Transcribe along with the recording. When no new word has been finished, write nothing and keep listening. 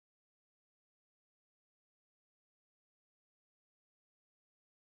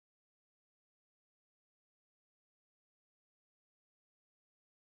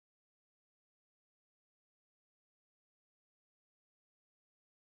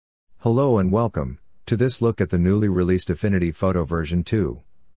Hello and welcome to this look at the newly released Affinity Photo version 2.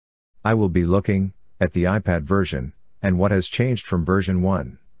 I will be looking at the iPad version and what has changed from version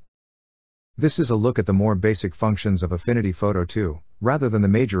 1. This is a look at the more basic functions of Affinity Photo 2, rather than the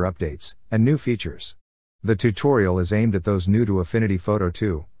major updates and new features. The tutorial is aimed at those new to Affinity Photo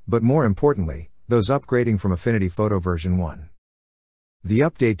 2, but more importantly, those upgrading from Affinity Photo version 1. The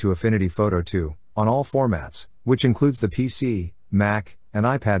update to Affinity Photo 2, on all formats, which includes the PC, Mac, and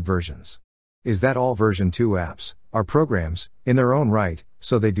iPad versions, is that all version 2 apps are programs in their own right,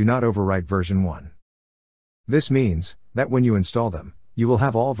 so they do not overwrite version 1. This means that when you install them, you will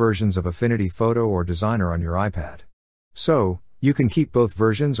have all versions of Affinity Photo or Designer on your iPad. So, you can keep both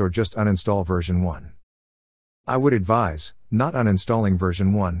versions or just uninstall version 1. I would advise not uninstalling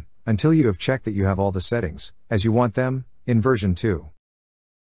version 1 until you have checked that you have all the settings as you want them in version 2.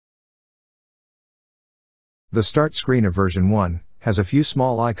 The start screen of version 1 has a few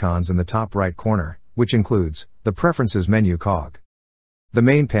small icons in the top right corner, which includes the Preferences menu cog. The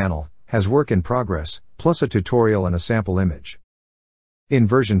main panel has Work in Progress, plus a tutorial and a sample image. In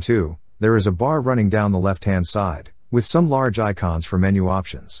version 2, there is a bar running down the left-hand side, with some large icons for menu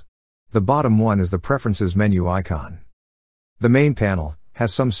options. The bottom one is the Preferences menu icon. The main panel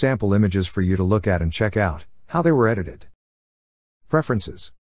has some sample images for you to look at and check out how they were edited.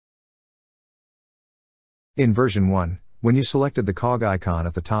 Preferences. In version 1, when you selected the cog icon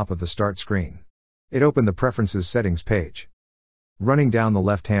at the top of the start screen, it opened the Preferences settings page. Running down the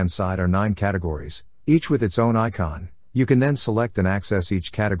left-hand side are 9 categories, each with its own icon. You can then select and access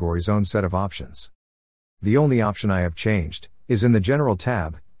each category's own set of options. The only option I have changed is in the General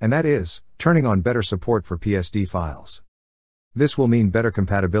tab, and that is turning on better support for PSD files. This will mean better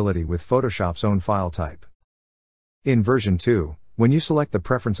compatibility with Photoshop's own file type. In version 2, when you select the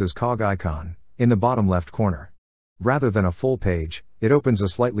Preferences cog icon, in the bottom left corner, rather than a full page, it opens a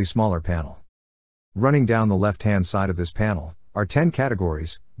slightly smaller panel. Running down the left-hand side of this panel are 10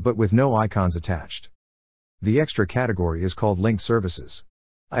 categories, but with no icons attached. The extra category is called Linked Services.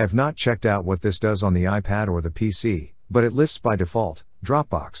 I have not checked out what this does on the iPad or the PC, but it lists by default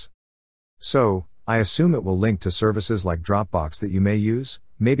Dropbox. So, I assume it will link to services like Dropbox that you may use,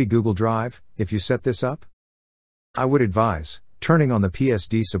 maybe Google Drive, if you set this up. I would advise turning on the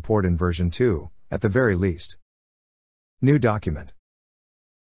PSD support in version 2, at the very least. New document.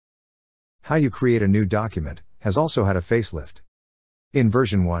 How you create a new document has also had a facelift. In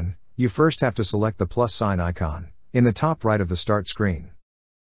version 1, you first have to select the plus sign icon in the top right of the start screen.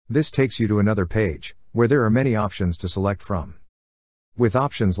 This takes you to another page where there are many options to select from. With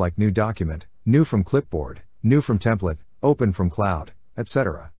options like New Document, New from Clipboard, New from Template, Open from Cloud,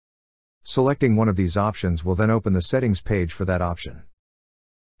 etc. Selecting one of these options will then open the settings page for that option.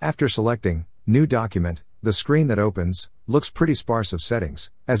 After selecting New Document, the screen that opens looks pretty sparse of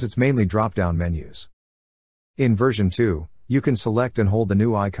settings, as it's mainly drop-down menus. In version 2, you can select and hold the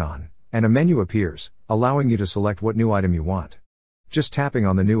new icon, and a menu appears, allowing you to select what new item you want. Just tapping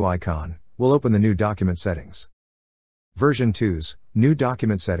on the new icon will open the new document settings. Version 2's new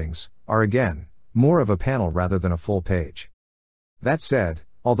document settings are again more of a panel rather than a full page. That said,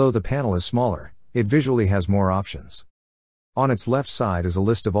 although the panel is smaller, it visually has more options. On its left side is a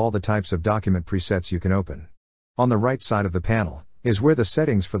list of all the types of document presets you can open. On the right side of the panel is where the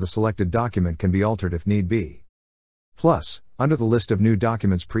settings for the selected document can be altered if need be. Plus, under the list of new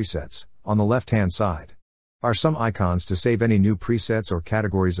documents presets, on the left-hand side, are some icons to save any new presets or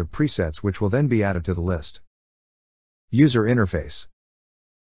categories of presets which will then be added to the list. User interface.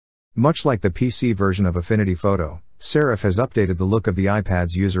 Much like the PC version of Affinity Photo, Serif has updated the look of the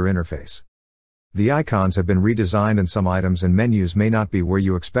iPad's user interface. The icons have been redesigned and some items and menus may not be where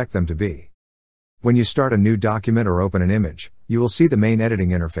you expect them to be. When you start a new document or open an image, you will see the main editing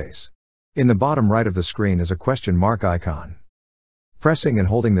interface. In the bottom right of the screen is a question mark icon. Pressing and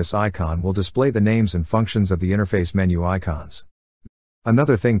holding this icon will display the names and functions of the interface menu icons.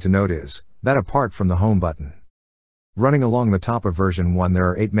 Another thing to note is that apart from the Home button, running along the top of version 1 there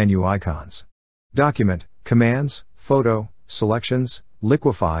are 8 menu icons. Document, Commands, Photo, Selections,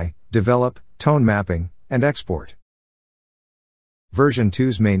 Liquify, Develop, Tone Mapping, and Export. Version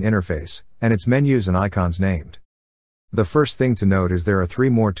 2's main interface, and its menus and icons named. The first thing to note is there are 3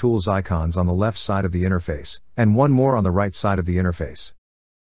 more tools icons on the left side of the interface, and 1 more on the right side of the interface.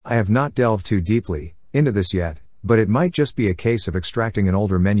 I have not delved too deeply into this yet, but it might just be a case of extracting an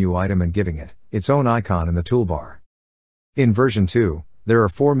older menu item and giving it its own icon in the toolbar. In version 2, there are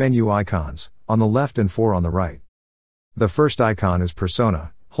 4 menu icons, on the left and 4 on the right. The first icon is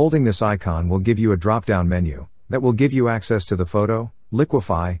Persona. Holding this icon will give you a drop-down menu that will give you access to the Photo,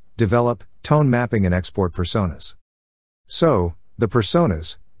 Liquify, Develop, Tone Mapping and Export personas. So, the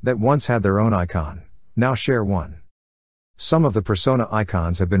personas that once had their own icon, now share one. Some of the persona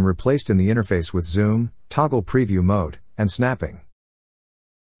icons have been replaced in the interface with zoom, toggle preview mode, and snapping.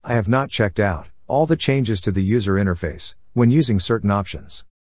 I have not checked out all the changes to the user interface when using certain options.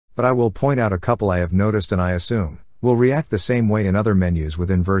 But I will point out a couple I have noticed and I assume will react the same way in other menus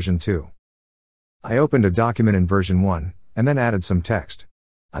within version 2. I opened a document in version 1, and then added some text.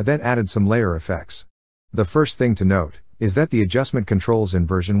 I then added some layer effects. The first thing to note is that the adjustment controls in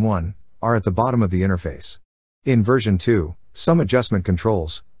version 1 are at the bottom of the interface. In version 2, some adjustment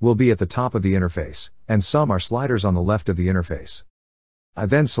controls will be at the top of the interface, and some are sliders on the left of the interface. I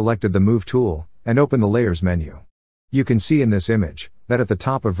then selected the Move tool, and opened the Layers menu. You can see in this image that at the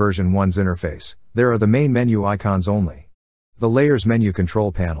top of version 1's interface, there are the main menu icons only. The Layers menu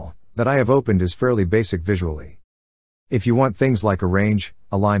control panel that I have opened is fairly basic visually. If you want things like arrange,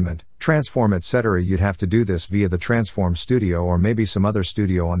 alignment, transform etc., you'd have to do this via the Transform Studio or maybe some other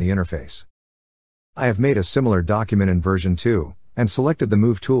studio on the interface. I have made a similar document in version 2, and selected the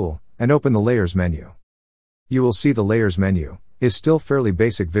Move tool, and opened the Layers menu. You will see the Layers menu is still fairly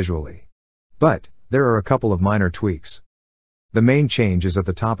basic visually. But there are a couple of minor tweaks. The main change is at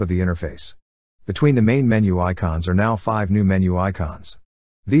the top of the interface. Between the main menu icons are now 5 new menu icons.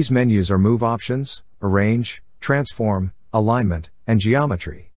 These menus are Move Options, Arrange, Transform, Alignment, and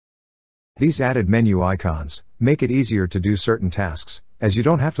Geometry. These added menu icons make it easier to do certain tasks, as you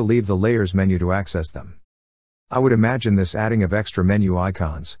don't have to leave the Layers menu to access them. I would imagine this adding of extra menu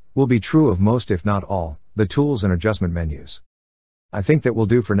icons will be true of most if not all the tools and adjustment menus. I think that will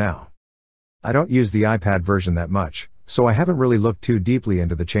do for now. I don't use the iPad version that much, so I haven't really looked too deeply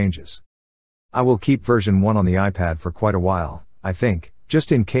into the changes. I will keep version 1 on the iPad for quite a while, I think,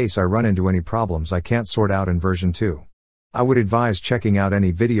 just in case I run into any problems I can't sort out in version 2. I would advise checking out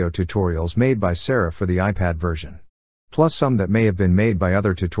any video tutorials made by Sarah for the iPad version. Plus some that may have been made by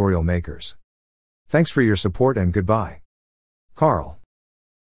other tutorial makers. Thanks for your support and goodbye. Carl.